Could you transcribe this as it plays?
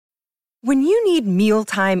When you need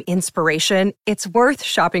mealtime inspiration, it's worth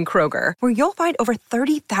shopping Kroger, where you'll find over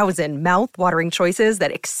 30,000 mouth-watering choices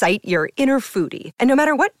that excite your inner foodie. And no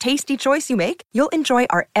matter what tasty choice you make, you'll enjoy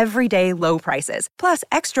our everyday low prices, plus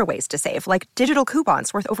extra ways to save, like digital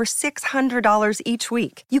coupons worth over $600 each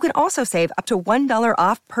week. You can also save up to $1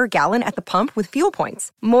 off per gallon at the pump with fuel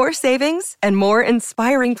points. More savings and more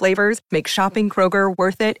inspiring flavors make shopping Kroger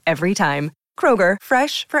worth it every time. Kroger,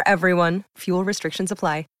 fresh for everyone. Fuel restrictions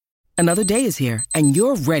apply. Another day is here, and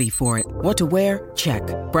you're ready for it. What to wear? Check.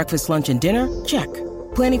 Breakfast, lunch, and dinner? Check.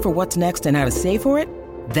 Planning for what's next and how to save for it?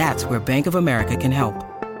 That's where Bank of America can help.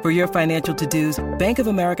 For your financial to-dos, Bank of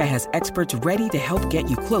America has experts ready to help get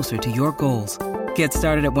you closer to your goals. Get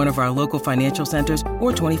started at one of our local financial centers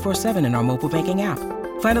or 24/7 in our mobile banking app.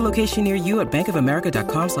 Find a location near you at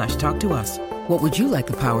bankofamerica.com/talktous. What would you like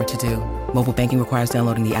the power to do? Mobile banking requires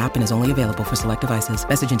downloading the app and is only available for select devices.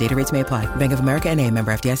 Message and data rates may apply. Bank of America N.A.,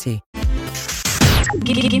 member FDIC.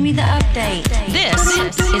 Give me the update.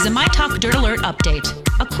 This is a My Talk Dirt Alert update.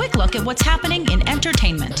 A quick look at what's happening in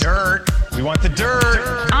entertainment. Dirt. We want the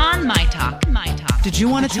dirt. On My Talk. Did you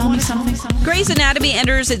want to tell me something? Grey's Anatomy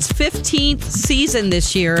enters its 15th season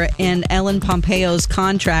this year, and Ellen Pompeo's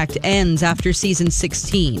contract ends after season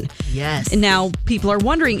 16. Yes. And now people are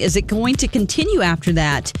wondering, is it going to continue after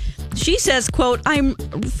that? She says, quote, "I'm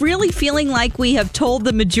really feeling like we have told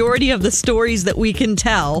the majority of the stories that we can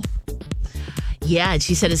tell." Yeah, and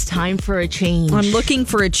she said it's time for a change. I'm looking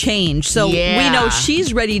for a change. So we know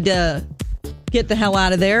she's ready to get the hell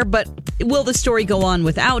out of there, but will the story go on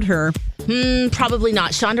without her? Probably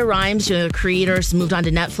not. Shonda Rhimes, the creator, moved on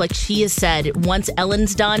to Netflix. She has said once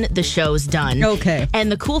Ellen's done, the show's done. Okay.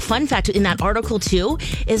 And the cool fun fact in that article, too,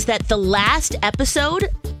 is that the last episode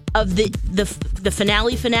of the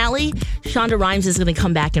finale, Shonda Rhimes is going to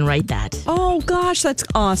come back and write that. Oh, gosh, that's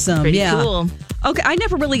awesome. Pretty cool. Okay, I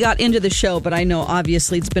never really got into the show, but I know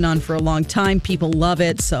obviously it's been on for a long time. People love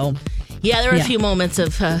it, so... Yeah, there were a few moments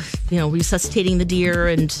of, resuscitating the deer,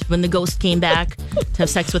 and when the ghost came back to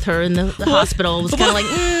have sex with her in the hospital, it was kind of like,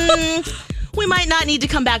 we might not need to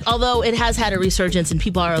come back, although it has had a resurgence and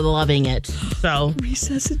people are loving it. So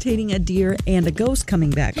resuscitating a deer and a ghost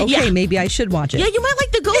coming back. Okay, maybe I should watch it. Yeah, you might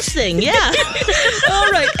like the ghost thing. Yeah.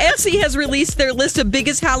 All right. Etsy has released their list of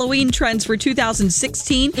biggest Halloween trends for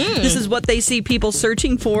 2016. This is what they see people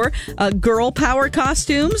searching for. Girl power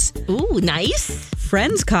costumes. Ooh, nice.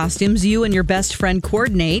 Friends costumes, you and your best friend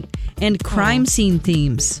coordinate, and crime scene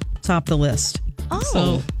themes top the list.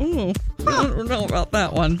 Oh. I don't know about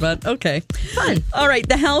that one, but okay. Fun. All right.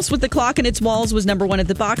 The House with the Clock in Its Walls was number one at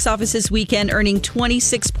the box office this weekend, earning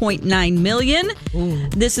 $26.9 million. Ooh.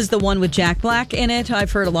 This is the one with Jack Black in it.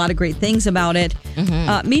 I've heard a lot of great things about it.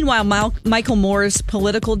 Meanwhile, Michael Moore's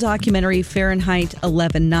political documentary, Fahrenheit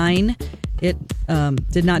 11/9, it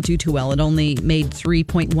did not do too well. It only made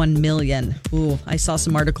 $3.1 million. Ooh, I saw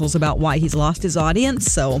some articles about why he's lost his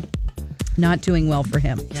audience, so not doing well for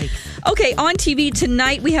him. Yikes. Okay, on TV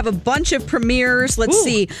tonight, we have a bunch of premieres. Let's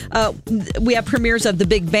see. We have premieres of The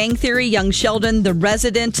Big Bang Theory, Young Sheldon, The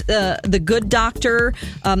Resident, The Good Doctor,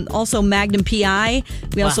 also Magnum P.I.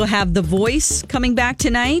 We also have The Voice coming back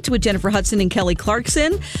tonight with Jennifer Hudson and Kelly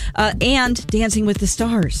Clarkson, and Dancing with the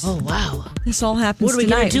Stars. Oh, wow. This all happens What are we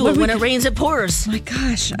tonight. going to do when it rains, it pours? My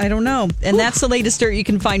gosh, I don't know. And that's the latest dirt. You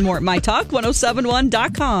can find more at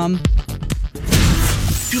mytalk1071.com.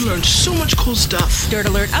 You learned so much cool stuff. Dirt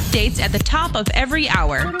Alert updates at the top of every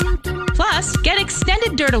hour. Plus, get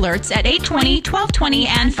extended Dirt Alerts at 8:20, 12:20,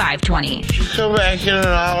 and 5:20. Come back in an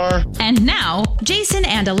hour. And now, Jason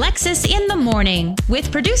and Alexis in the morning with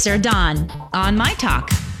producer Don on My Talk.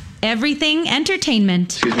 Everything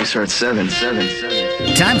Entertainment. Excuse me, sir, it's 7.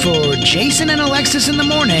 Time for Jason and Alexis in the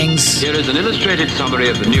mornings. Here is an illustrated summary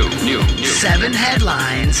of the new. 7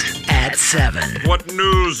 headlines at 7. What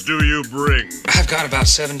news do you bring? I've got about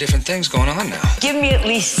 7 different things going on now. Give me at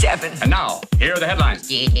least 7. And now, here are the headlines.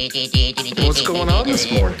 What's going on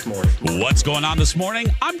this morning? What's going on this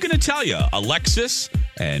morning? I'm going to tell you. Alexis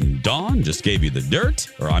and Dawn just gave you the dirt.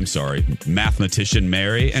 Or I'm sorry, mathematician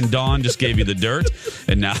Mary and Dawn just gave you the dirt.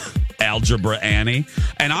 And now Algebra Annie.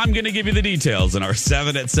 And I'm going to give you the details in our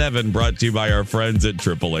 7 at 7 brought to you by our friends at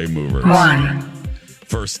AAA Movers. 1.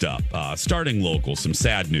 First up, starting local, some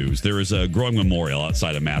sad news. There is a growing memorial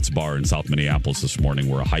outside of Matt's Bar in South Minneapolis this morning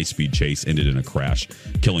where a high-speed chase ended in a crash,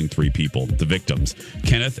 killing 3 people. The victims,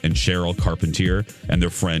 Kenneth and Cheryl Carpentier, and their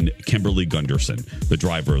friend Kimberly Gunderson. The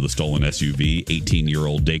driver of the stolen SUV,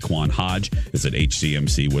 18-year-old Daquan Hodge, is at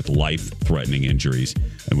HCMC with life-threatening injuries,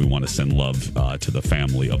 and we want to send love to the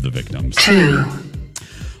family of the victims. 2.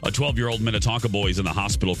 A 12-year-old Minnetonka boy is in the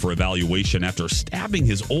hospital for evaluation after stabbing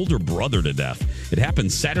his older brother to death. It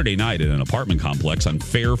happened Saturday night at an apartment complex on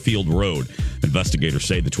Fairfield Road. Investigators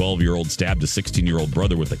say the 12-year-old stabbed a 16-year-old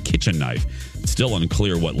brother with a kitchen knife. It's still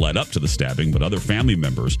unclear what led up to the stabbing, but other family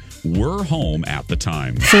members were home at the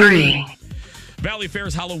time. 3. Valley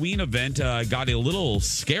Fair's Halloween event got a little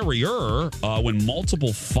scarier when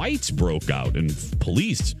multiple fights broke out and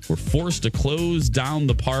police were forced to close down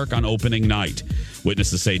the park on opening night.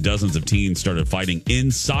 Witnesses say dozens of teens started fighting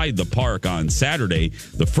inside the park on Saturday,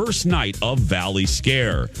 the first night of Valley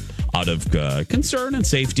Scare. Out of concern and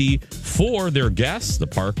safety for their guests, the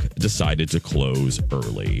park decided to close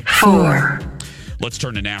early. 4. Let's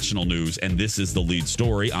turn to national news, and this is the lead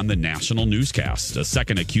story on the national newscast. A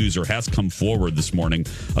second accuser has come forward this morning,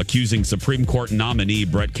 accusing Supreme Court nominee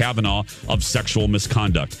Brett Kavanaugh of sexual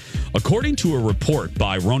misconduct. According to a report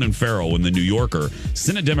by Ronan Farrow in The New Yorker,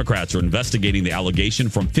 Senate Democrats are investigating the allegation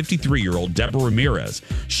from 53-year-old Deborah Ramirez.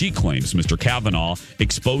 She claims Mr. Kavanaugh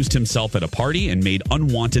exposed himself at a party and made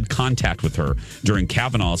unwanted contact with her during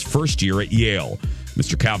Kavanaugh's first year at Yale.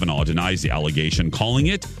 Mr. Kavanaugh denies the allegation, calling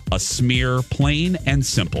it a smear, plain and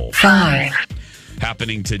simple. 5.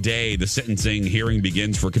 Happening today, the sentencing hearing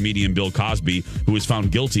begins for comedian Bill Cosby, who was found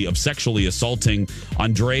guilty of sexually assaulting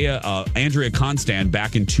Andrea Constand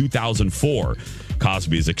back in 2004.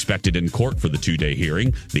 Cosby is expected in court for the 2-day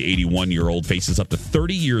hearing. The 81-year-old faces up to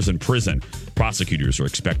 30 years in prison. Prosecutors are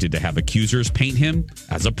expected to have accusers paint him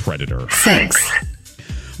as a predator. 6.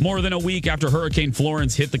 More than a week after Hurricane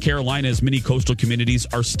Florence hit the Carolinas, many coastal communities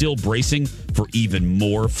are still bracing for even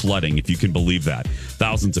more flooding, if you can believe that.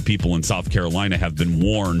 Thousands of people in South Carolina have been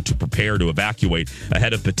warned to prepare to evacuate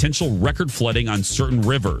ahead of potential record flooding on certain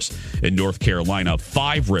rivers. In North Carolina,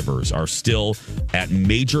 5 rivers are still at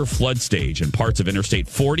major flood stage, and parts of Interstate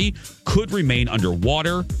 40 could remain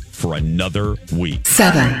underwater for another week.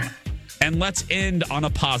 7. And let's end on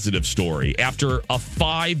a positive story. After a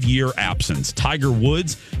 5-year absence, Tiger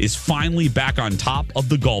Woods is finally back on top of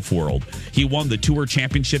the golf world. He won the Tour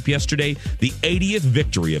Championship yesterday, the 80th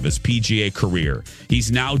victory of his PGA career.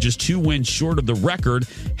 He's now just 2 wins short of the record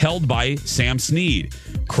held by Sam Snead.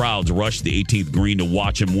 Crowds rushed the 18th green to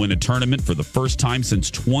watch him win a tournament for the first time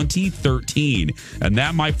since 2013. And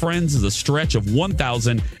that, my friends, is a stretch of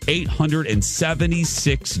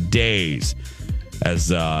 1,876 days. As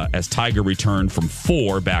Tiger returned from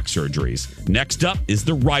 4 back surgeries. Next up is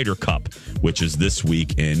the Ryder Cup, which is this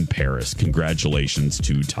week in Paris. Congratulations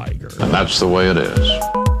to Tiger. And that's the way it is.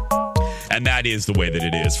 And that is the way that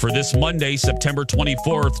it is. For this Monday, September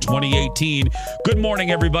 24th, 2018. Good morning,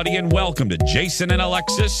 everybody, and welcome to Jason and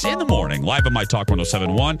Alexis in the Morning, live on My Talk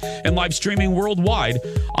 1071 and live streaming worldwide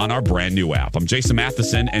on our brand new app. I'm Jason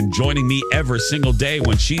Matheson, and joining me every single day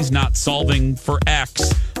when she's not solving for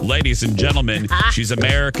X, ladies and gentlemen, she's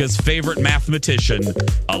America's favorite mathematician,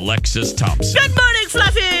 Alexis Thompson. Good morning,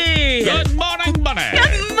 Fluffy. Good morning, Bunny.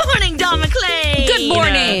 Good morning, Don McClain. Good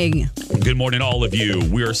morning. Good morning, all of you.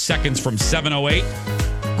 We are seconds from 7:08.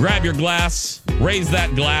 Grab your glass, raise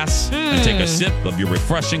that glass, and take a sip of your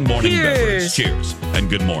refreshing morning beverage. Cheers.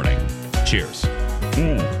 And good morning. Cheers.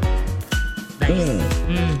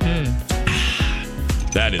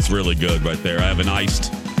 That is really good right there. I have an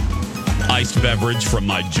iced beverage from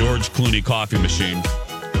my George Clooney coffee machine.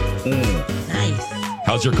 Nice.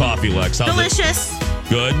 How's your coffee, Lex? How's Delicious. It?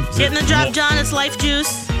 Good? Getting the job done. It's Life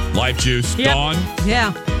Juice. Life Juice. Yep. Gone?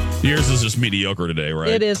 Yeah. Yours is just mediocre today, right?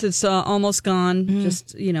 It is. It's almost gone.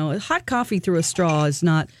 Just, hot coffee through a straw is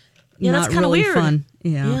not that's kind of really weird. fun.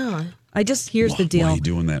 Yeah. Here's the deal. Why are you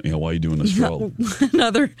doing that? Why are you doing the straw?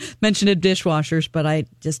 Another mention of dishwashers, but I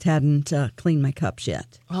just hadn't cleaned my cups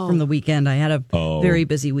yet from the weekend. I had a very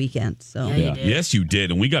busy weekend. So Yeah. Yes, you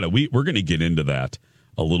did. And we're going to get into that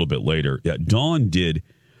a little bit later. Yeah, Dawn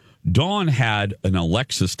had an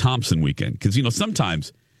Alexis Thompson weekend. Because,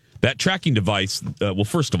 sometimes that tracking device,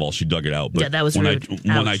 first of all, she dug it out. But that was rude.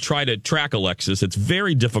 When I try to track Alexis, it's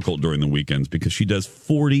very difficult during the weekends because she does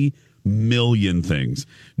 40 million things.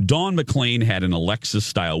 Dawn McClain had an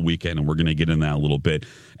Alexis-style weekend, and we're going to get into that a little bit.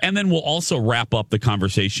 And then we'll also wrap up the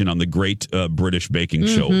conversation on the Great British Baking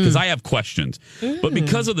Show, because I have questions. But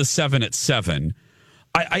because of the 7 at 7...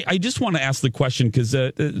 I just want to ask the question because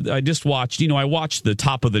I just watched, I watched the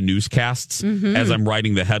top of the newscasts as I'm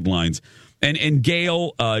writing the headlines. And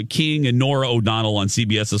Gail King and Nora O'Donnell on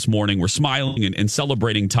CBS this morning were smiling and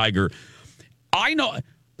celebrating Tiger. I know.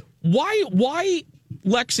 Why,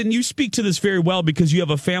 Lex, and you speak to this very well because you have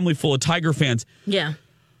a family full of Tiger fans. Yeah.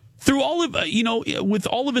 Through all of, with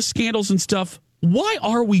all of his scandals and stuff, why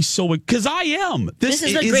are we so, because I am. This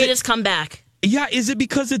is the greatest comeback. Yeah, is it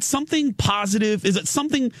because it's something positive? Is it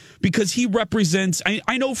something because he represents...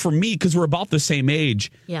 I know for me, because we're about the same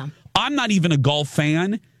age, Yeah. I'm not even a golf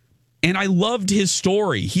fan, and I loved his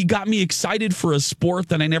story. He got me excited for a sport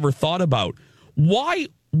that I never thought about. Why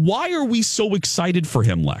are we so excited for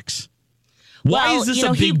him, Lex? Why is this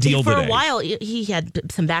a big deal for today? For a while, he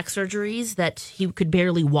had some back surgeries that he could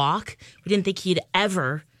barely walk. We didn't think he'd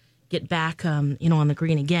ever get back, on the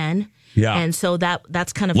green again. Yeah. And so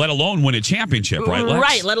that's kind of... Let alone win a championship, right, Lex?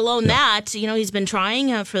 Right, let alone that. He's been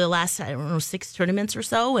trying for the last, 6 tournaments or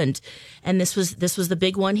so, and this was the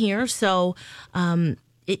big one here. So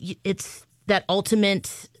it's that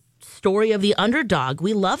ultimate story of the underdog.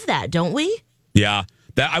 We love that, don't we? Yeah.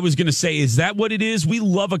 That I was going to say, is that what it is? We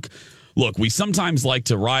love Look, we sometimes like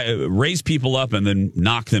to raise people up and then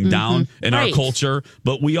knock them down in our culture.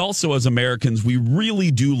 But we also, as Americans, we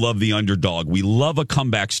really do love the underdog. We love a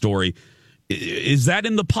comeback story. Is that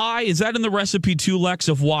in the pie? Is that in the recipe too, Lex,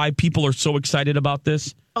 of why people are so excited about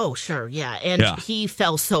this? Oh, sure, yeah. And he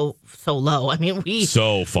fell so low. I mean, we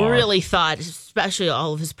so far really thought, especially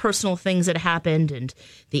all of his personal things that happened and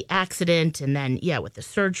the accident and then, with the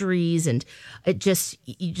surgeries. And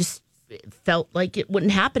you just felt like it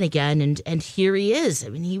wouldn't happen again. And here he is. I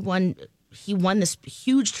mean, he won this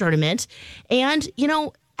huge tournament. And,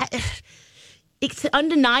 it's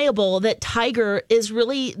undeniable that Tiger is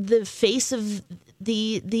really the face of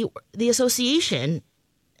the association.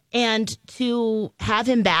 And to have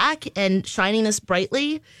him back and shining this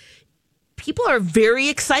brightly, people are very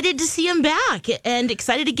excited to see him back and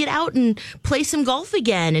excited to get out and play some golf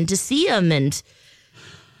again and to see him. And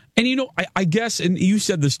I guess, and you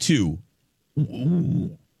said this too,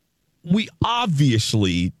 we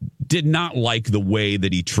obviously did not like the way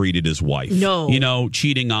that he treated his wife. No.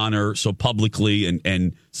 Cheating on her so publicly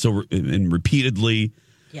and repeatedly.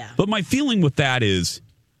 Yeah. But my feeling with that is,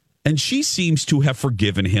 and she seems to have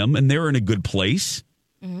forgiven him, and they're in a good place.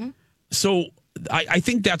 Mm-hmm. So I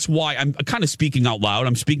think that's why I'm kind of speaking out loud.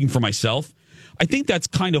 I'm speaking for myself. I think that's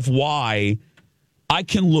kind of why I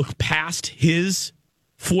can look past his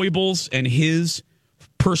foibles and his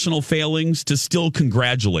personal failings to still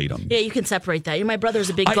congratulate him. Yeah, you can separate that. My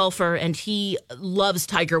brother's a big golfer, and he loves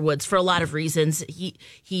Tiger Woods for a lot of reasons. He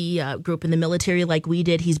grew up in the military like we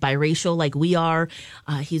did. He's biracial like we are.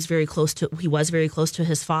 He was very close to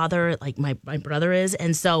his father, like my brother is.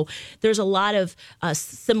 And so there's a lot of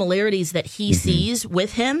similarities that he sees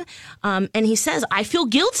with him. And he says, I feel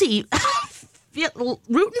guilty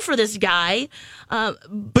rooting for this guy.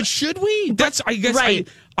 But should we? That's, I guess, right.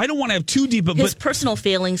 I don't want to have too deep, but his personal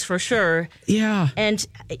failings for sure. Yeah. And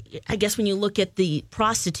I guess when you look at the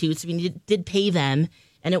prostitutes, I mean, you did pay them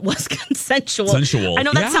and it was consensual. I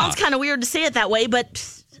know that sounds kind of weird to say it that way,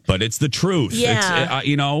 but it's the truth. Yeah. It's,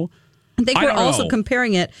 I think we're also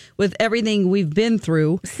comparing it with everything we've been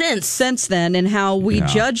through since then and how we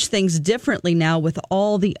judge things differently now with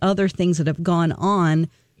all the other things that have gone on.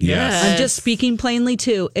 Yes. I'm just speaking plainly,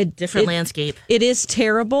 too. Different landscape. It is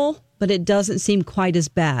terrible, but it doesn't seem quite as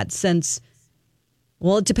bad since,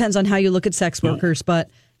 it depends on how you look at sex workers. But,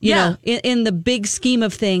 you know, in the big scheme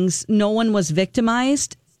of things, no one was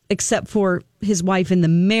victimized except for his wife in the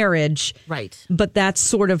marriage. Right. But that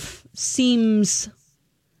sort of seems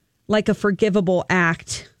like a forgivable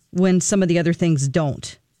act when some of the other things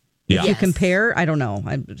don't. Yeah. If you compare, I don't know.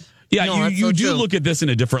 You do look at this in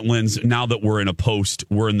a different lens now that we're in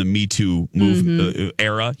the Me Too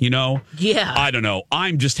era, Yeah. I don't know.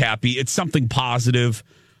 I'm just happy. It's something positive.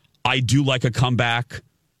 I do like a comeback.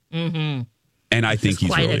 Mm-hmm. And I think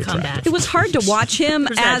he's really attractive. It was hard to watch him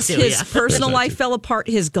as his personal life fell apart,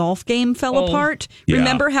 his golf game fell apart. Yeah.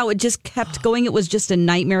 Remember how it just kept going? It was just a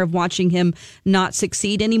nightmare of watching him not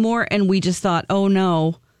succeed anymore. And we just thought, oh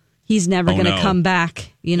no, he's never going to come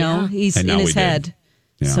back. He's in his head.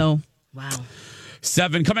 Yeah. So, wow.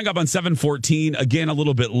 7 coming up on 7:14 again a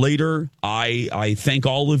little bit later. I thank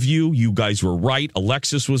all of you. You guys were right.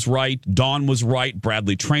 Alexis was right. Dawn was right.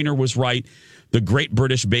 Bradley Traynor was right. The Great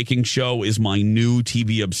British Baking Show is my new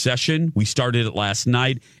TV obsession. We started it last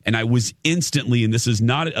night, and I was instantly, and this is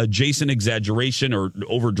not a Jason exaggeration or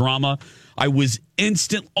over drama, I was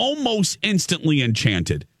almost instantly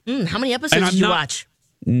enchanted. How many episodes did you watch?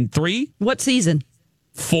 3. What season?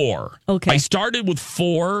 4. Okay. I started with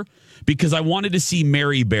 4 because I wanted to see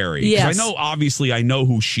Mary Berry. Yes. I know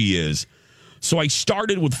who she is. So I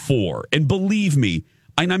started with 4. And believe me,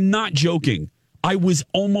 and I'm not joking, I was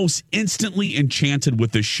almost instantly enchanted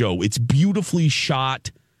with this show. It's beautifully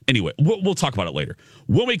shot. Anyway, we'll talk about it later.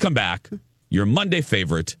 When we come back, your Monday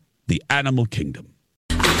favorite, The Animal Kingdom.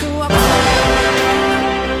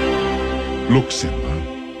 Look,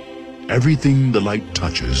 Simba, everything the light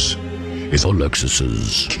touches is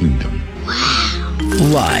Alexis's Kingdom.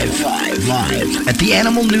 Live at the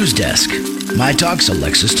Animal News Desk. My Talk's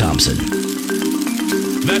Alexis Thompson.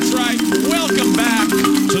 That's right. Welcome back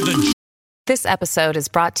to the... This episode is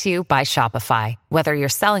brought to you by Shopify. Whether you're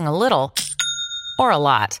selling a little or a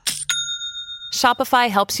lot, Shopify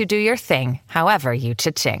helps you do your thing, however you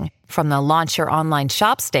cha-ching. From the launch your online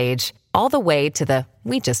shop stage, all the way to the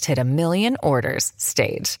we just hit 1 million orders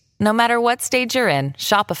stage. No matter what stage you're in,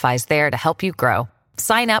 Shopify's there to help you grow.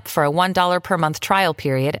 Sign up for a $1 per month trial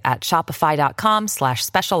period at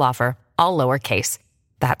shopify.com/special offer, all lowercase.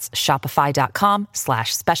 That's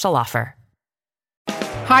shopify.com/special offer.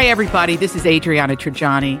 Hi, everybody. This is Adriana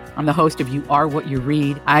Trajani. I'm the host of You Are What You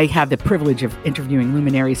Read. I have the privilege of interviewing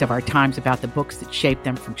luminaries of our times about the books that shaped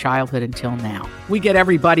them from childhood until now. We get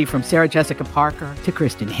everybody from Sarah Jessica Parker to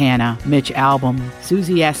Kristen Hanna, Mitch Albom,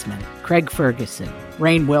 Susie Essman, Craig Ferguson,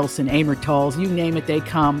 Rainn Wilson, Amor Tolls, you name it, they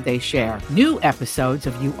come, they share. New episodes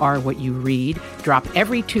of You Are What You Read drop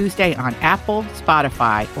every Tuesday on Apple,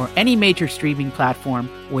 Spotify, or any major streaming platform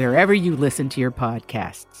wherever you listen to your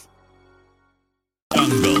podcasts.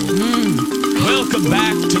 Jungle. Welcome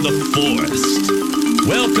back to the forest.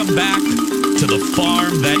 Welcome back to the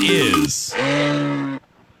farm that is.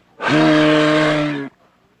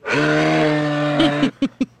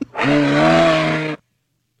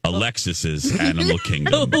 Alexis's Animal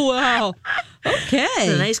Kingdom. Oh, wow. Okay.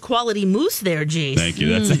 That's a nice quality moose there, Jace. Thank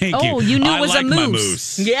you. Thank you. Oh, you knew it was I a like my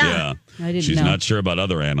moose. moose. Yeah. I didn't She's know. not sure about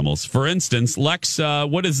other animals. For instance, Lex,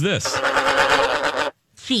 what is this?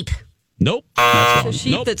 Sheep. Nope. That's A wrong.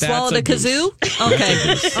 sheep Nope, that that's swallowed a goose. kazoo?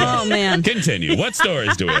 Okay. Oh, man. Continue. What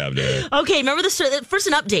stories do we have today? Okay, remember the story? First,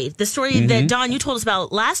 an update. The story that, Dawn, you told us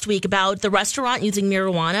about last week about the restaurant using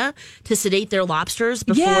marijuana to sedate their lobsters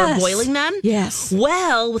before Yes. boiling them? Yes.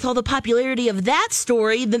 Well, with all the popularity of that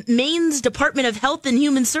story, the Maine's Department of Health and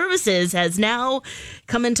Human Services has now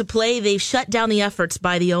come into play. They've shut down the efforts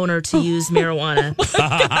by the owner to use marijuana.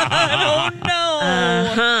 Oh,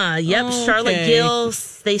 no. Yep, Charlotte Okay. Gills.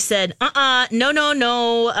 They said,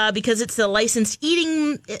 no, because it's a licensed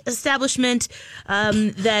eating establishment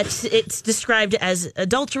that it's described as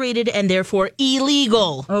adulterated and therefore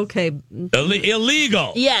illegal. Okay.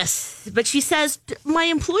 Illegal. Yes, but she says, my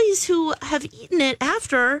employees who have eaten it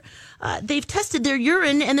after, they've tested their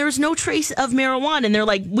urine and there's no trace of marijuana. And they're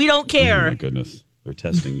like, we don't Oh, care. my goodness. They're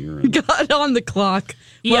testing urine. Got on the clock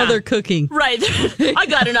Yeah. while they're cooking. Right. I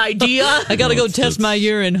got an idea. I got to go test my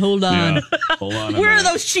urine. Hold on. Yeah. Hold on. Where are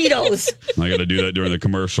those Cheetos? I got to do that during the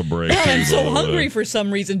commercial break. I'm too, so by the way. hungry for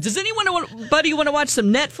some reason. Does anybody want to watch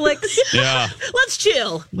some Netflix? Yeah. Let's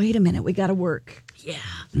chill. Wait a minute. We got to work. Yeah.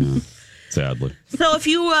 Sadly. So if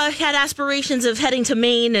you had aspirations of heading to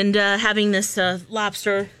Maine and having this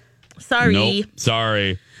lobster, sorry. Nope.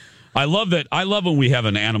 Sorry. I love that. I love when we have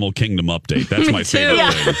an Animal Kingdom update. That's my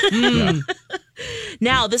favorite thing. Yeah.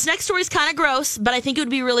 Now, this next story is kind of gross, but I think it would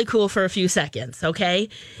be really cool for a few seconds, okay?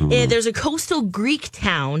 There's a coastal Greek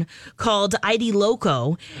town called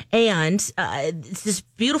Idyloko, and it's this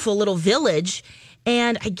beautiful little village.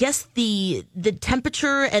 And I guess the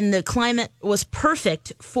temperature and the climate was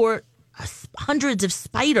perfect for hundreds of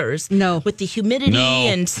spiders. No. With the humidity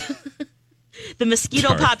and the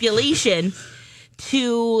mosquito population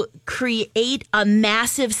to create a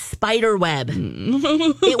massive spider web.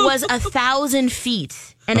 It was 1,000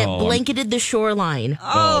 feet and it blanketed the shoreline.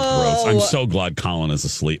 Oh, gross. I'm so glad Colin is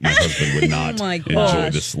asleep. My husband would not my enjoy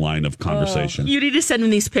gosh. this line of conversation. You need to send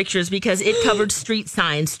him these pictures because it covered street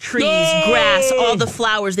signs, trees, grass, all the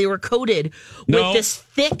flowers. They were coated with this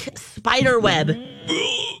thick spider web.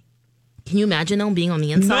 Can you imagine them being on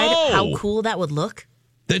the inside? No. How cool that would look?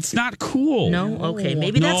 It's not cool. No? Okay,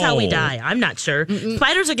 maybe that's how we die. I'm not sure.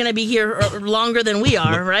 Spiders are going to be here longer than we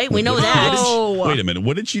are, right? We know that. Wait a minute.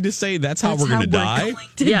 What did she just say? That's how we're going to die?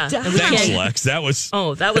 Yeah. Thanks, Lex. That was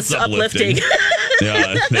that's uplifting.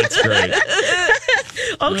 Yeah, that's great.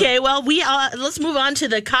 Okay, well, let's move on to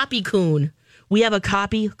the copy coon. We have a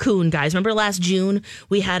copy coon, guys. Remember last June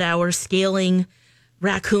we had our scaling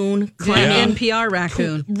raccoon climbing? NPR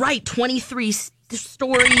raccoon. Right, 23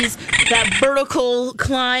 stories, that vertical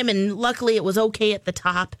climb, and luckily it was okay at the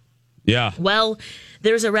top. Yeah. Well,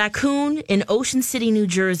 there's a raccoon in Ocean City, New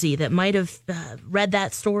Jersey that might have read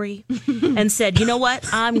that story and said, you know what,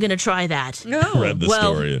 I'm going to try that. Read the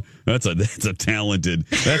story. That's a talented.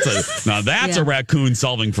 That's a raccoon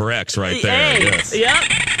solving for X right there. Hey, yes. Yep.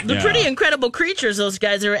 They're pretty incredible creatures, those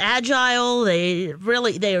guys. They're agile.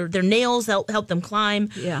 Their nails help them climb.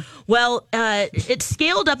 Yeah. Well, it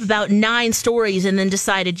scaled up about 9 stories and then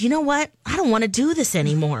decided, you know what? I don't want to do this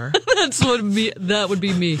anymore. That would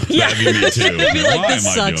be me. Yeah. That'd be me too. I'd be like, Why this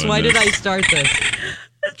am I sucks. doing Why this? did I start this?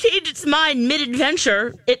 Changed its mind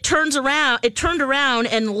mid-adventure, it turned around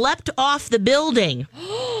and leapt off the building.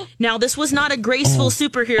 Now, this was not a graceful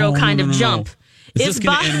superhero kind of jump. Is this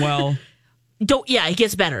going to end well? Yeah, it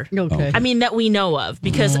gets better. Okay. I mean, that we know of,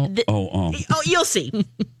 because you'll see.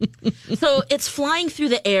 So it's flying through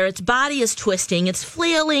the air. Its body is twisting. It's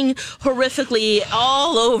flailing horrifically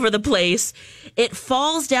all over the place. It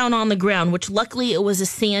falls down on the ground, which luckily it was a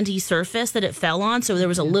sandy surface that it fell on, so there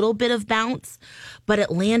was a little bit of bounce, but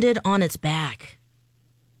it landed on its back.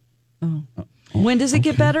 When does it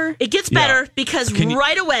get better? It gets better because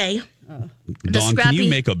right away... Dawn, can you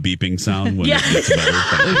make a beeping sound when it gets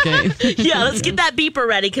better? Okay. Yeah, let's get that beeper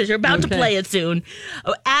ready because you're about to play it soon.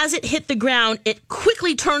 As it hit the ground, it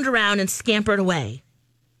quickly turned around and scampered away,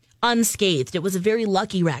 unscathed. It was a very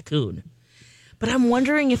lucky raccoon. But I'm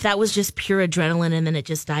wondering if that was just pure adrenaline and then it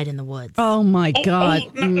just died in the woods. Oh, my God.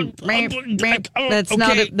 That's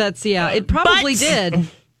not that's, it probably did.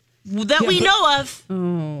 That we know of.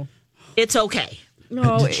 Oh. It's okay.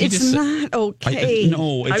 No, it's not okay.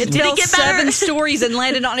 It fell 7 stories and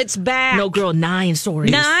landed on its back. No, girl, 9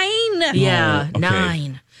 stories. 9? Yeah,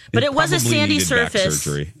 9. But it was a sandy surface.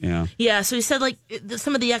 Surgery. Yeah. Yeah, so he said,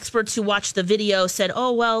 some of the experts who watched the video said,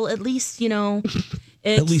 oh, well, at least,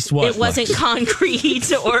 at least what? It wasn't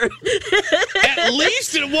concrete or... At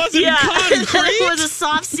least it wasn't concrete? It was a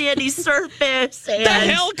soft, sandy surface. And... The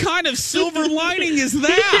hell kind of silver lining is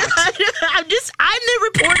that? I'm the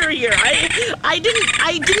reporter here. I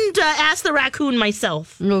didn't ask the raccoon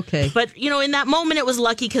myself. Okay. But, in that moment it was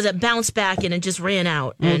lucky because it bounced back and it just ran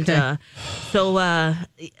out. Okay. And so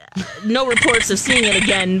no reports of seeing it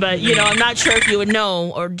again, but, I'm not sure if you would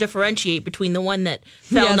know or differentiate between the one that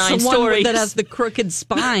fell 9 stories. That has the crooked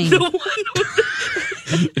spine.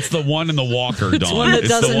 It's the one in the walker, Dawn. It's one that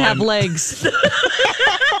doesn't have legs.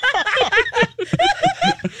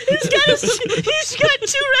 He's got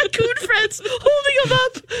 2 raccoon friends holding him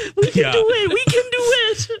up. We can do it. We can do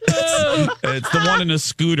it. It's the one in a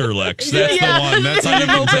scooter, Lex. That's the one. That's how you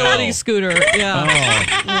can tell. Mobility scooter. Yeah.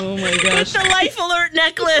 Oh my gosh. With the life alert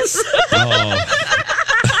necklace.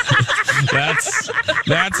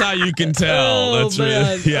 That's how you can tell. That's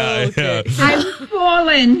really, okay. I've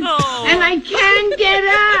fallen and I can't get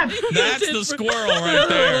up. That's the squirrel right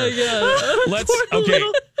there.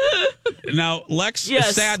 Now Lex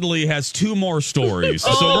sadly has 2 more stories,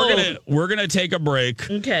 so we're gonna take a break.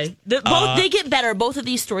 Okay, they get better. Both of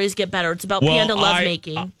these stories get better. It's about panda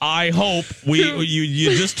lovemaking. I hope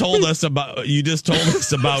you just told us about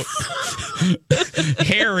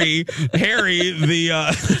Harry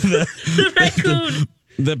the raccoon.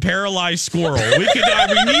 The paralyzed squirrel. We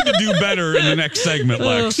need to do better in the next segment,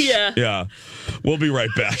 Lex. Yeah. We'll be right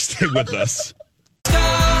back. Stay with us.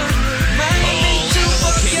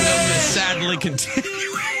 Kingdom is sadly continuing.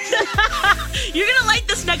 You're gonna like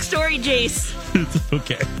this next story, Jace.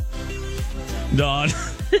 Okay. Dawn.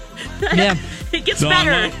 Yeah. It gets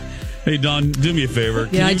better. Hey, Dawn, do me a favor.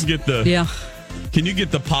 Can you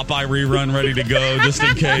get the Popeye rerun ready to go just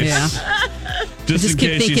in case? Yeah. Just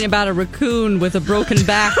keep thinking about a raccoon with a broken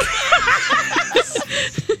back.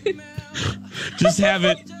 Just have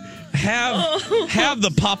the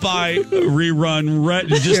Popeye rerun ready.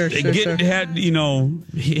 Just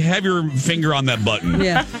have your finger on that button.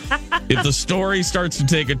 Yeah. If the story starts to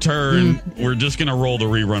take a turn, we're just gonna roll the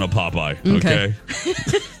rerun of Popeye. Okay.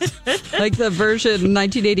 Like the version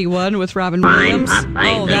 1981 with Robin Williams.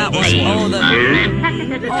 Oh, that one.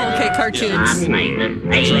 Okay, cartoons.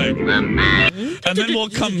 That's right. And then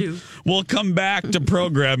we'll come back to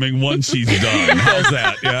programming once she's done. How's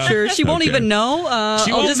that? Yeah. Sure. She won't even know.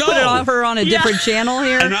 I'll just put it on her on a different channel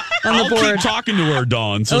here and on the board. I'll keep talking to her,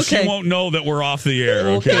 Dawn, so she won't know that we're off the air.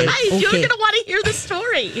 Okay. You're gonna want to hear the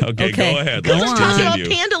story. Okay, go ahead. Let's talk about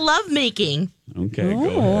panda lovemaking. Okay, go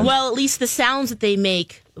ahead. Well, at least the sounds that they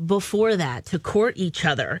make before that to court each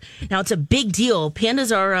other. Now, it's a big deal.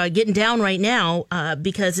 Pandas are getting down right now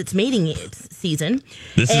because it's mating season.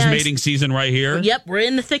 This is mating season right here? Yep, we're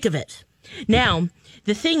in the thick of it. Now,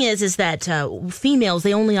 the thing is that females,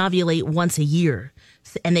 they only ovulate once a year,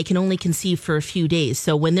 and they can only conceive for a few days.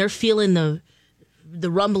 So when they're feeling the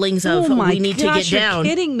rumblings of we need to get down.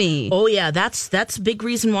 You're kidding me. Oh, yeah, that's a big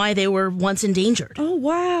reason why they were once endangered. Oh,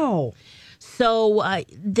 wow. So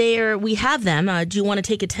we have them. Do you want to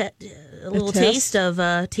take a little taste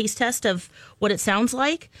test of what it sounds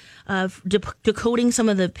like? Decoding some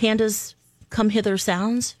of the pandas' come hither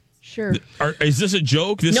sounds. Sure. Is this a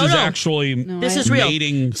joke? This is actually this is real.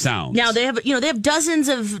 Mating sounds. Now they have dozens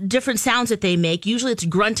of different sounds that they make. Usually it's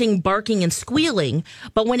grunting, barking, and squealing.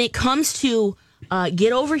 But when it comes to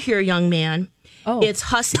get over here, young man, it's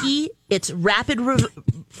husky, it's rapid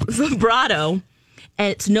vibrato.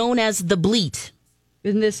 and it's known as the bleat.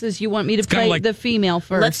 And this is, you want me to play the female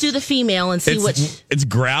first? Let's do the female and see what... It's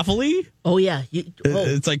gravelly? Oh, yeah.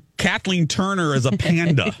 It's like Kathleen Turner as a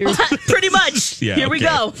panda. Pretty much. Yeah, Here we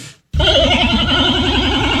go.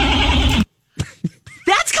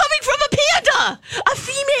 That's coming from a panda! A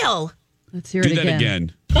female! Let's hear it again. Do that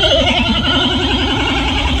again.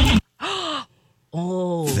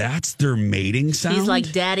 Oh. That's their mating sound? He's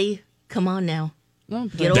like, Daddy, come on now. Oh,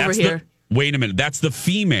 get over here. Wait a minute. That's the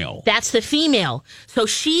female. That's the female. So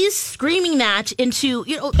she's screaming that into,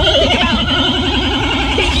 think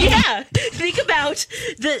about, think about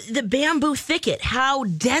the bamboo thicket, how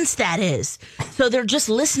dense that is. So they're just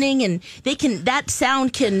listening, and they can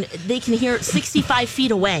hear it 65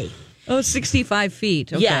 feet away. Oh, 65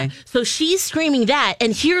 feet. Okay. Yeah. So she's screaming that,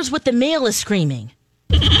 and here's what the male is screaming.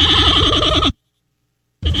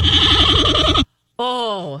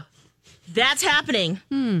 Oh, that's happening.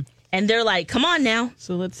 And they're like, come on now.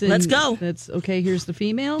 So let's go. That's okay. Here's the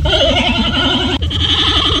female. Female.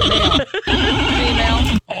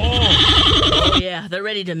 Oh, yeah. They're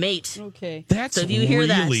ready to mate. Okay. That's so if you hear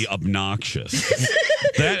really that, obnoxious.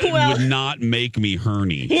 That would not make me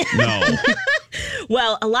herny. No.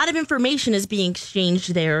 Well, a lot of information is being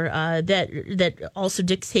exchanged there that also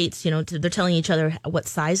dictates, they're telling each other what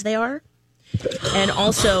size they are. And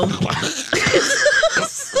also...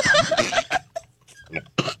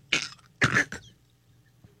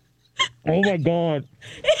 Oh, my God.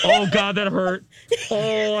 Oh, God, that hurt.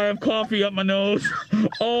 Oh, I have coffee up my nose.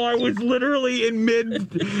 Oh, I was literally in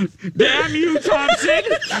Damn you, Thompson.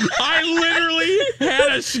 I literally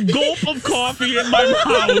had a gulp of coffee in my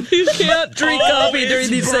mouth. You can't drink coffee during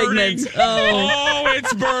these segments. Oh,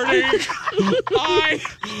 it's burning.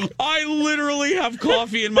 I literally have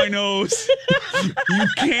coffee in my nose. You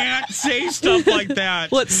can't say stuff like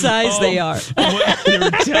that. What size they are.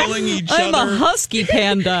 They're telling each other. I'm a husky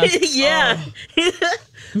panda. Yeah.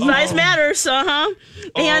 Size matters,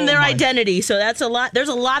 and their identity. So that's a lot. There's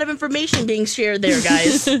a lot of information being shared there,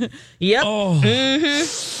 guys. Yep. Oh.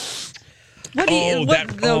 Okay.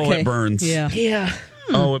 It burns. Yeah.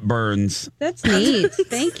 Oh, it burns. That's neat.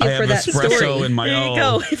 Thank you for that espresso story. In my there you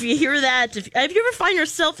go. If you hear that, if you ever find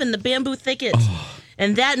yourself in the bamboo thicket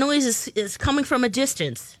and that noise is coming from a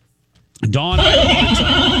distance, Dawn, I don't want to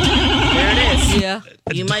there it is. Yeah.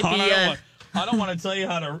 You might be. I don't want to tell you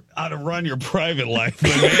how to run your private life,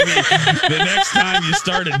 but maybe the next time you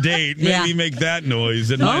start a date, maybe make that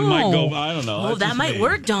noise, and I might go. I don't know. Oh, that might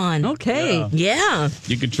work, Dawn. Okay. Yeah.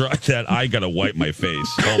 You could try that. I gotta wipe my face.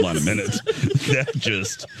 Hold on a minute.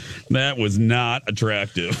 That was not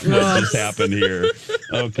attractive. What just happened here?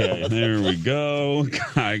 Okay, there we go.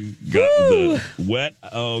 I got the wet.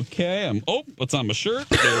 Okay, what's on my shirt?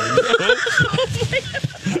 There we go.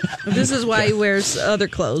 This is why he wears other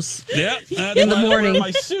clothes. Yeah, that's in the why morning. I wear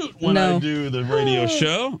my suit when I do the radio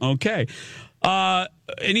show. Okay.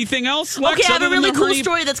 Anything else, Lex? Okay, I have a really cool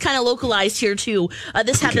story that's kind of localized here, too.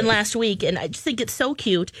 This happened last week, and I just think it's so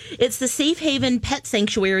cute. It's the Safe Haven Pet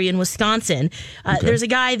Sanctuary in Wisconsin. There's a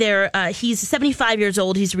guy there. He's 75 years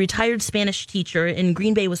old. He's a retired Spanish teacher in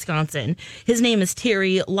Green Bay, Wisconsin. His name is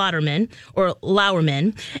Terry Lauerman,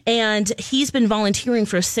 and he's been volunteering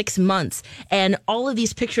for 6 months. And all of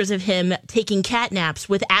these pictures of him taking cat naps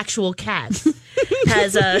with actual cats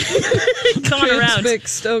has gone around.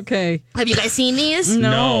 Okay. Have you guys seen these?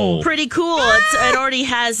 No. Pretty cool. It already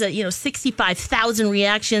has 65,000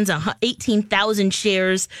 reactions, 18,000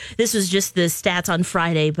 shares. This was just the stats on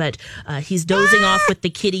Friday, but he's dozing off with the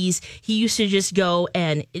kitties. He used to just go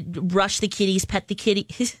and rush the kitties, pet the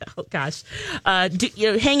kitties. Oh gosh,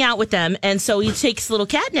 hang out with them, and so he takes little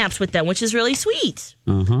cat naps with them, which is really sweet.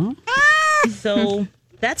 So.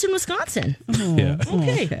 That's in Wisconsin. Oh, yeah.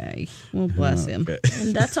 Okay. Well, bless him. Okay.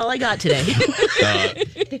 And that's all I got today.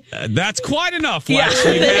 That's quite enough, Lex.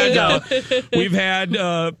 We've had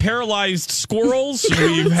paralyzed squirrels.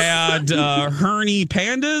 We've had herny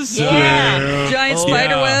pandas. Giant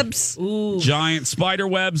spider webs. Ooh. Giant spider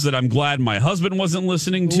webs that I'm glad my husband wasn't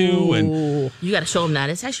listening to. Ooh. And you got to show him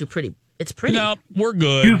that. It's actually pretty. It's pretty. No, we're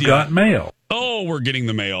good. You've got mail. Oh, we're getting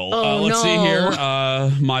the mail. Oh, let's see here.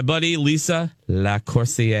 My buddy Lisa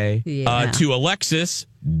Lacourcier to Alexis,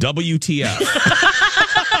 WTF.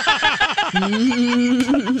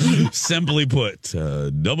 Simply put,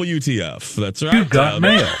 WTF. That's right. You've got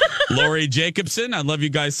mail. Lori Jacobson, I love you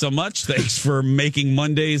guys so much. Thanks for making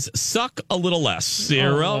Mondays suck a little less.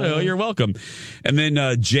 You're welcome. And then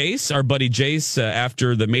Jace, our buddy Jace,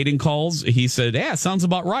 after the mating calls, he said, yeah, sounds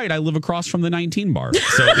about right. I live across from the 19 bar.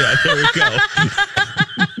 So, yeah, there we go.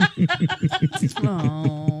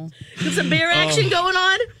 There's some bear action going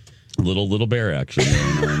on. Little bear action.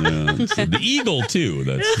 So the eagle, too.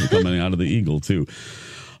 That's coming out of the eagle, too.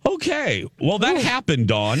 Okay. Well, that happened,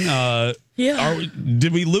 Dawn.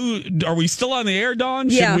 Did we lose? Are we still on the air, Dawn?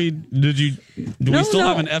 Yeah. Do we still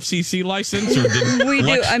have an FCC license? Or did we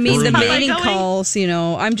do. I mean, the mating going? calls,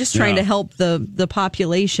 I'm just trying to help the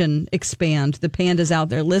population expand. The pandas out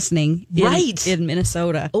there listening in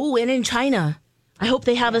Minnesota. Oh, and in China. I hope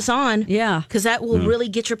they have us on. Yeah. Because that will really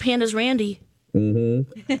get your pandas randy.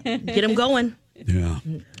 Mm-hmm. Get them going. Yeah.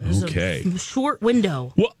 Okay. A short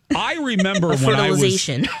window. Well, I remember when I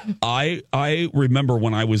remember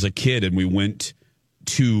when I was a kid and we went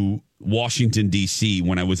to Washington D.C.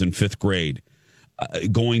 when I was in 5th grade,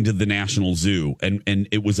 going to the National Zoo, and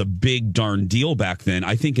it was a big darn deal back then.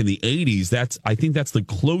 I think in the 80s, that's the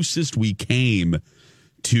closest we came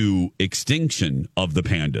to extinction of the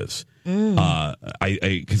pandas.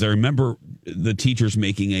 Because I remember the teachers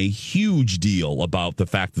making a huge deal about the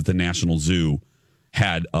fact that the National Zoo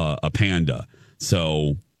had a panda.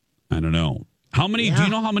 So I don't know how many. Do you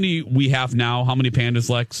know how many we have now? How many pandas,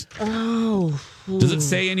 Lex? Oh, does it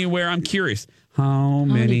say anywhere? I'm curious. How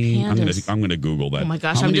many? I'm gonna Google that. Oh my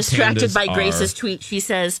gosh, I'm distracted by Grace's tweet. She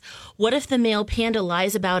says, "What if the male panda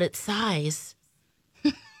lies about its size?"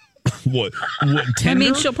 What Tinder? I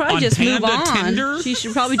mean, she'll probably just move on. Tinder? She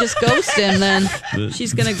should probably just ghost him then.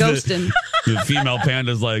 She's going to ghost him. The female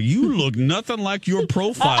panda's like, you look nothing like your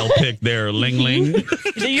profile pic there, Ling Ling.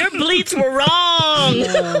 Your bleats were wrong.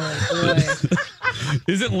 Oh, boy.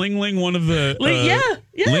 Isn't Ling Ling one of the... yeah.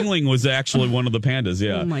 Ling Ling was actually one of the pandas,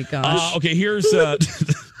 yeah. Oh, my gosh. Okay, here's...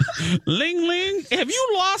 Ling Ling, have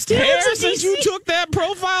you lost hair since you took that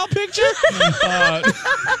profile picture? How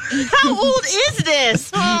old is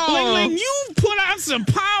this? Ling Ling, you've put on some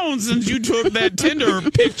pounds since you took that Tinder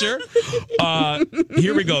picture.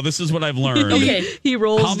 Here we go. This is what I've learned. Okay. He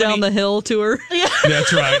rolls down the hill to her. Yeah.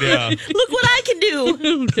 That's right, yeah. Look what I can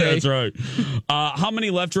do. Okay. That's right. How many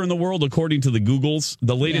left are in the world, according to the Googles?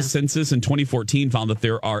 The latest census in 2014 found that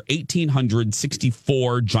there are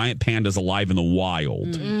 1,864 giant pandas alive in the wild.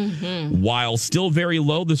 Mm-hmm. While still very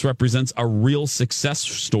low, this represents a real success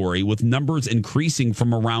story, with numbers increasing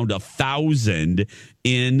from around 1,000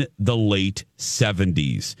 in the late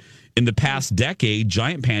 70s. In the past decade,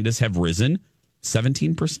 giant pandas have risen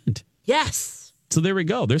 17%. Yes. So there we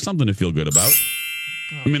go. There's something to feel good about.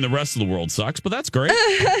 I mean, the rest of the world sucks, but that's great.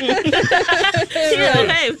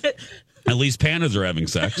 At least pandas are having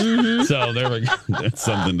sex. Mm-hmm. So there we go. That's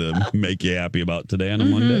something to make you happy about today on a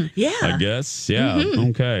Monday. Yeah. I guess. Yeah.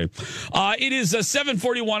 Mm-hmm. Okay. It is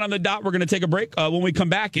 7:41 on the dot. We're going to take a break. When we come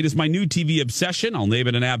back, it is my new TV obsession. I'll name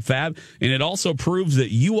it an ab fab. And it also proves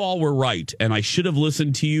that you all were right. And I should have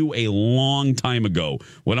listened to you a long time ago.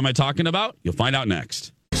 What am I talking about? You'll find out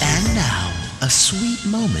next. And now, a sweet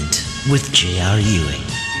moment with J.R. Ewing.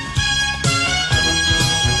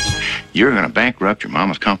 You're going to bankrupt your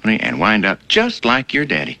mama's company and wind up just like your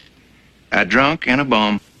daddy. A drunk and a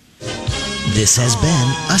bum. This has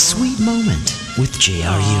been a sweet moment with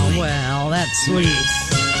J.R. Ewing. Well, that's sweet.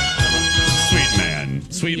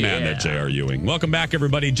 Sweet man, that J.R. Ewing. Welcome back,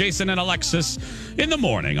 everybody. Jason and Alexis in the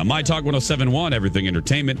morning on My Talk 107.1, Everything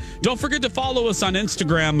Entertainment. Don't forget to follow us on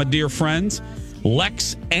Instagram, my dear friends.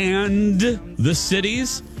 Lex and the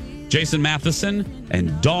Cities, Jason Matheson,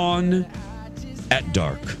 and Dawn at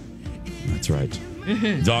Dark. That's right.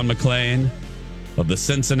 Mm-hmm. Dawn McClain of the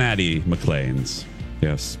Cincinnati McClains.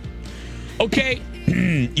 Yes. Okay,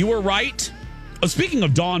 you were right. Speaking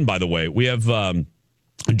of Dawn, by the way, we have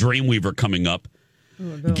Dreamweaver coming up.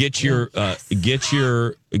 Get your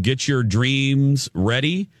dreams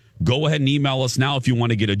ready. Go ahead and email us now if you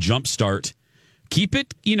want to get a jump start. Keep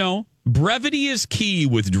it, brevity is key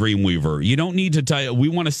with Dreamweaver. You don't need to tell. We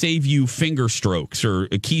want to save you finger strokes or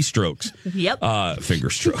keystrokes. Yep. Finger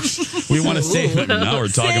strokes. We want to save. Now we're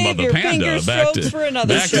talking about the panda. Back to the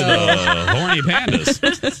horny pandas.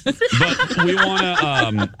 But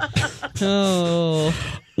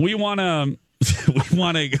we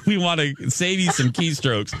want to save you some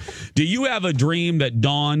keystrokes. Do you have a dream that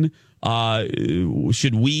Dawn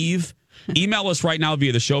should weave? Email us right now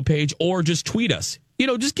via the show page, or just tweet us.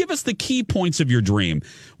 Just give us the key points of your dream.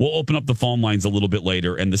 We'll open up the phone lines a little bit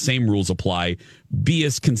later, and the same rules apply. Be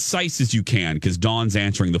as concise as you can, because Dawn's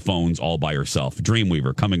answering the phones all by herself.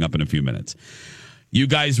 Dreamweaver coming up in a few minutes. You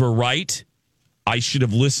guys were right. I should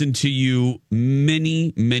have listened to you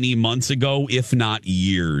many, many months ago, if not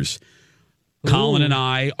years. Ooh. Colin and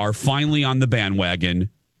I are finally on the bandwagon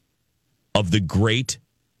of the Great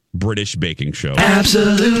British Baking Show.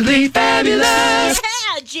 Absolutely fabulous.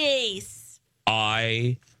 Yeah, Jace.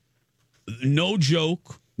 No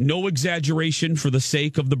joke, no exaggeration for the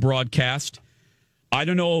sake of the broadcast, I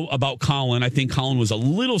don't know about Colin. I think Colin was a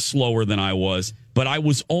little slower than I was, but I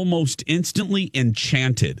was almost instantly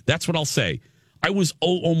enchanted. That's what I'll say. I was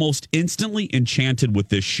almost instantly enchanted with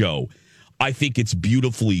this show. I think it's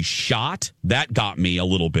beautifully shot. That got me a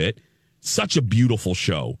little bit. Such a beautiful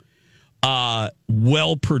show.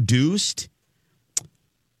 Well produced,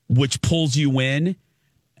 which pulls you in.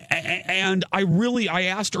 And I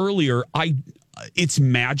asked earlier, it's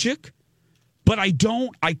magic, but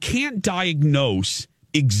I can't diagnose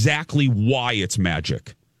exactly why it's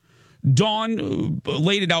magic. Dawn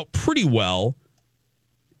laid it out pretty well.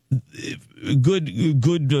 Good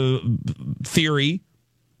theory.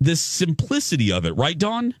 This simplicity of it, right,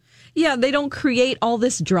 Dawn? Yeah, they don't create all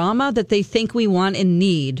this drama that they think we want and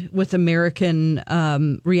need with American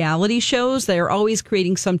reality shows. They're always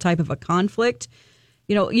creating some type of a conflict.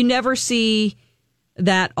 You know, you never see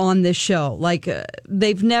that on this show. Like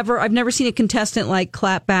I've never seen a contestant like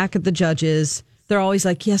clap back at the judges. They're always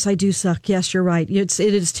like, "Yes, I do suck. Yes, you're right. It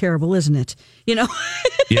is terrible, isn't it?" You know.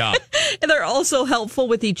 Yeah. And they're also helpful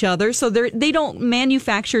with each other, so they don't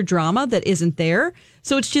manufacture drama that isn't there.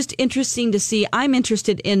 So it's just interesting to see. I'm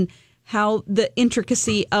interested in how the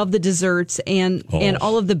intricacy of the desserts and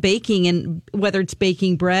all of the baking, and whether it's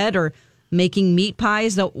baking bread or making meat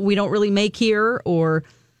pies that we don't really make here, or,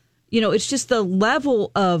 you know, it's just the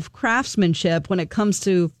level of craftsmanship when it comes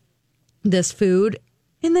to this food,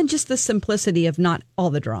 and then just the simplicity of not all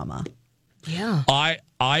the drama. Yeah.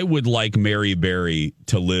 I would like Mary Berry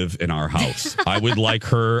to live in our house. I would like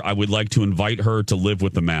to invite her to live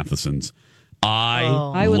with the Mathesons.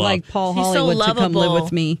 I would like Paul Hollywood to come live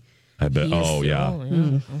with me. I bet. Yeah.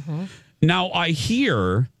 Mm-hmm. Now I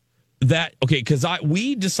hear that, okay, because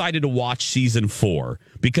we decided to watch season 4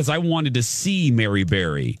 because I wanted to see Mary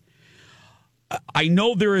Berry. I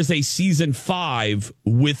know there is a season 5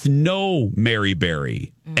 with no Mary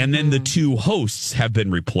Berry, and then the two hosts have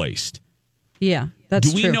been replaced. Yeah,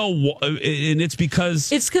 that's true. Do we know? And it's because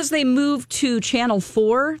they moved to Channel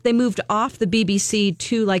 4. They moved off the BBC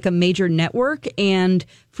to like a major network, and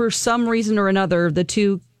for some reason or another, the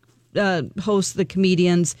two hosts, the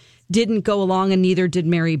comedians, didn't go along, and neither did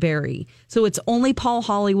Mary Berry. So it's only Paul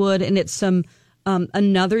Hollywood, and it's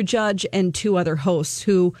another judge and two other hosts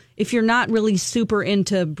who, if you're not really super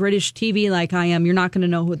into British TV like I am, you're not going to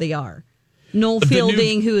know who they are. Noel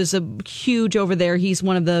Fielding, who is a huge over there, he's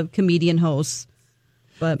one of the comedian hosts.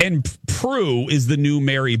 And Prue is the new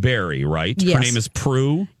Mary Berry, right? Yes. Her name is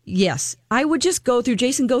Prue? Yes. I would just go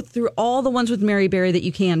through all the ones with Mary Berry that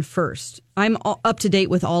you can first. I'm up to date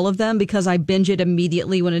with all of them because I binge it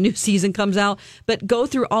immediately when a new season comes out. But go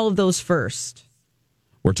through all of those first.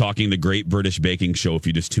 We're talking the Great British Baking Show if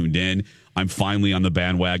you just tuned in. I'm finally on the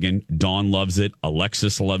bandwagon. Dawn loves it.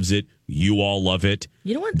 Alexis loves it. You all love it.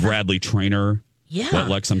 You know what? Bradley Traynor. Yeah. What,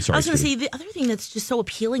 Lex? I'm sorry. I was going to say, the other thing that's just so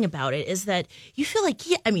appealing about it is that you feel like,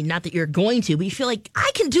 not that you're going to, but you feel like,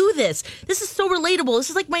 I can do this. This is so relatable. This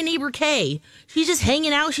is like my neighbor Kay. She's just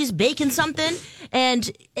hanging out. She's baking something.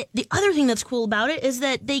 And the other thing that's cool about it is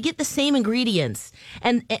that they get the same ingredients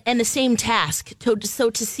and the same task. So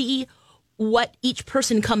to see what each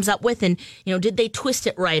person comes up with, and, you know, did they twist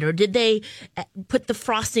it right, or did they put the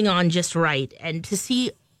frosting on just right? And to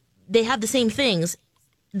see they have the same things,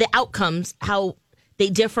 the outcomes, how they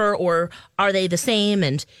differ, or are they the same,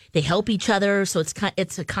 and they help each other. So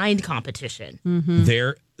it's a kind competition. Mm-hmm.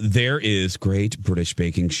 There is Great British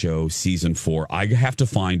Baking Show season 4. I have to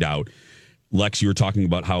find out. Lex, you were talking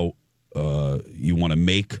about how you want to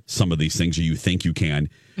make some of these things, or you think you can.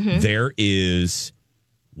 Mm-hmm.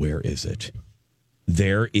 Where is it?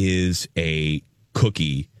 There is a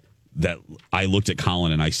cookie that I looked at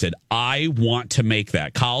Colin and I said, I want to make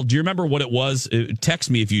that. Kyle, do you remember what it was? Text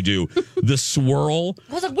me if you do. The swirl.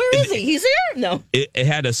 I was like, where is he? He's here? No. It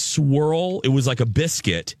had a swirl. It was like a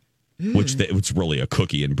biscuit, which it's really a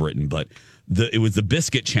cookie in Britain, but it was the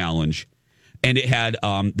biscuit challenge. And it had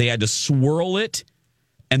they had to swirl it,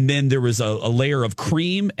 and then there was a layer of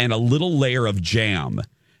cream and a little layer of jam.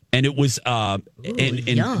 And it was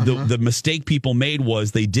the mistake people made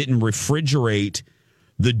was they didn't refrigerate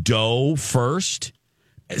the dough first,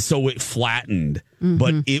 so it flattened. Mm-hmm.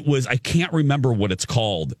 But it was, I can't remember what it's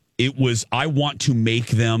called. It was, I want to make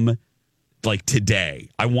them like today.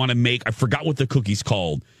 I forgot what the cookie's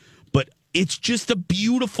called, but it's just a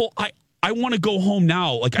beautiful, I want to go home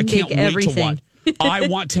now. Like, I can't wait to watch. I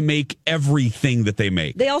want to make everything that they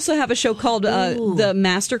make. They also have a show called the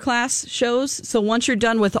Masterclass shows. So once you're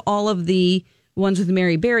done with all of the ones with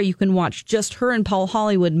Mary Berry, you can watch just her and Paul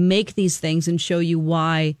Hollywood make these things and show you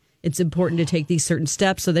why it's important to take these certain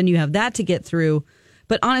steps. So then you have that to get through.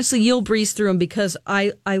 But honestly, you'll breeze through them because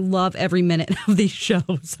I love every minute of these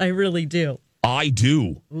shows. I really do. I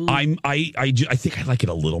do. I think I like it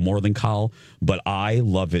a little more than Kyle, but I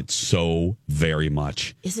love it so very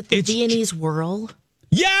much. Is it the Viennese Whirl?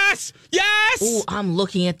 Yes! Yes! Ooh, I'm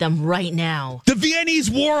looking at them right now. The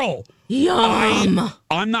Viennese Whirl! Yum!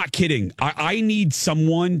 I'm not kidding. I need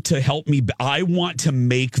someone to help me. I want to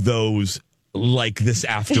make those like this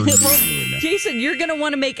afternoon. Jason, you're going to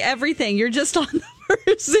want to make everything. You're just on the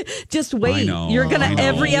first. Just wait. You're going to,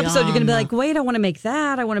 every episode, you're going to be like, wait, I want to make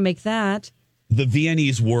that. I want to make that. The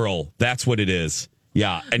Viennese Whirl. That's what it is.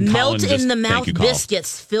 Yeah. And melt in the mouth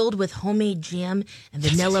biscuits filled with homemade jam and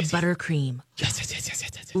vanilla buttercream.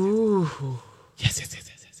 Yes. Ooh. Yes.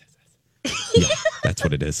 Yeah, that's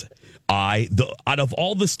what it is. Out of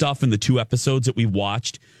all the stuff in the 2 episodes that we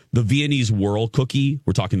watched, the Viennese Whirl cookie,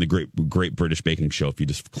 we're talking the Great British Baking Show, if you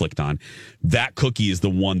just clicked on, that cookie is the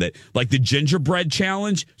one that, like the gingerbread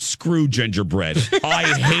challenge, screw gingerbread. I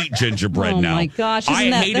hate gingerbread now. Oh my gosh.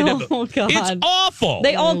 Oh God. It's awful.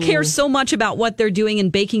 They all care so much about what they're doing in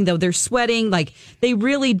baking, though. They're sweating. Like, they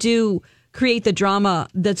really do create the drama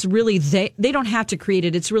that's really they don't have to create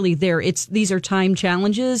it. It's really there. These are time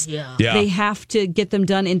challenges. Yeah. They have to get them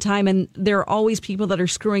done in time, and there are always people that are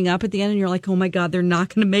screwing up at the end, and you're like, oh my God, they're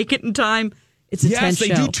not going to make it in time. It's a tense show.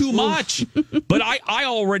 Yes, they do too much. But I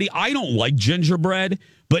don't like gingerbread,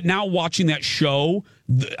 but now watching that show,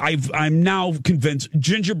 I'm now convinced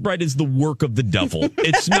gingerbread is the work of the devil.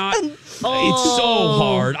 It's not. It's so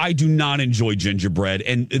hard. I do not enjoy gingerbread,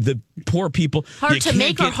 and the poor people. Hard to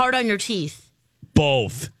make or hard on your teeth?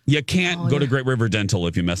 Both. You can't go to Great River Dental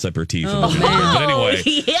if you mess up your teeth. But anyway.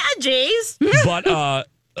 Yeah, Jays.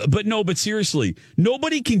 But seriously,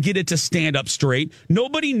 nobody can get it to stand up straight.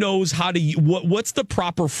 Nobody knows how to what's the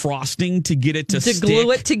proper frosting to get it to stick, glue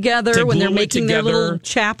it together when they're making their little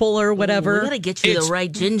chapel or whatever. We got to get you the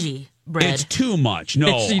right gingy bread. It's too much.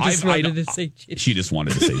 No, she just wanted to say gingy. She just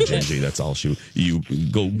wanted to say gingy. That's all you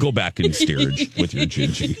go back in steerage with your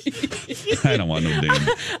gingy. I don't want no damn.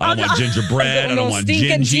 I don't want gingerbread. I don't want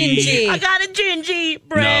gingy. I got a gingy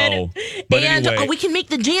bread. No, but anyway, we can make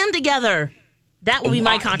the jam together. That will be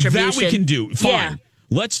my contribution. That we can do. Fine. Yeah.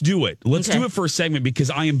 Let's do it. Let's do it for a segment because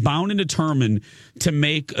I am bound and determined to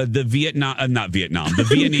make the Viennese.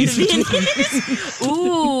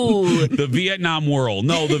 Ooh. The Vietnam Whirl.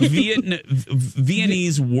 No, the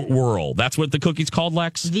Viennese Whirl. That's what the cookie's called,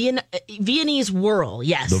 Lex? Viennese Whirl,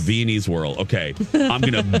 yes. The Viennese Whirl. Okay. I'm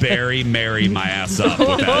going to marry my ass up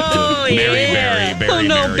with that.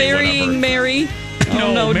 Burying Mary.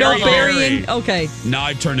 No burying. Okay. Now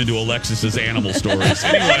I've turned into Alexis's animal stories.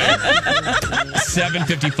 Anyway,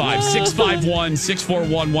 7:55,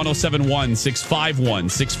 651-641-1071,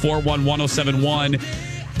 651-641-1071.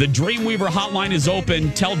 The Dreamweaver hotline is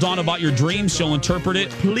open. Tell Dawn about your dreams. She'll interpret it.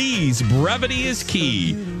 Please, brevity is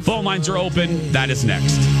key. Phone lines are open. That is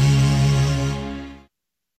next.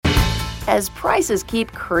 As prices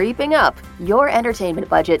keep creeping up, your entertainment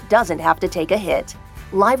budget doesn't have to take a hit.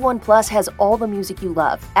 Live One Plus has all the music you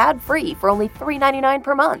love, ad-free for only $3.99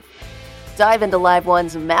 per month. Dive into Live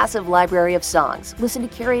One's massive library of songs, listen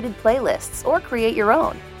to curated playlists, or create your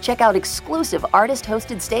own. Check out exclusive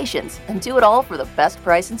artist-hosted stations, and do it all for the best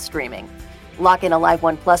price in streaming. Lock in a Live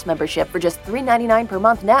One Plus membership for just $3.99 per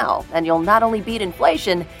month now, and you'll not only beat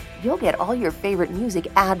inflation, you'll get all your favorite music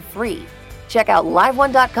ad-free. Check out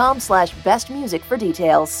liveone.com/bestmusic for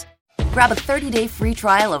details. Grab a 30-day free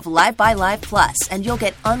trial of Live by Live Plus, and you'll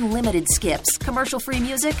get unlimited skips, commercial-free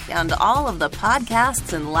music, and all of the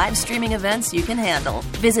podcasts and live streaming events you can handle.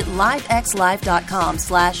 Visit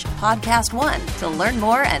livexlive.com/podcast1 to learn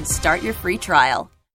more and start your free trial.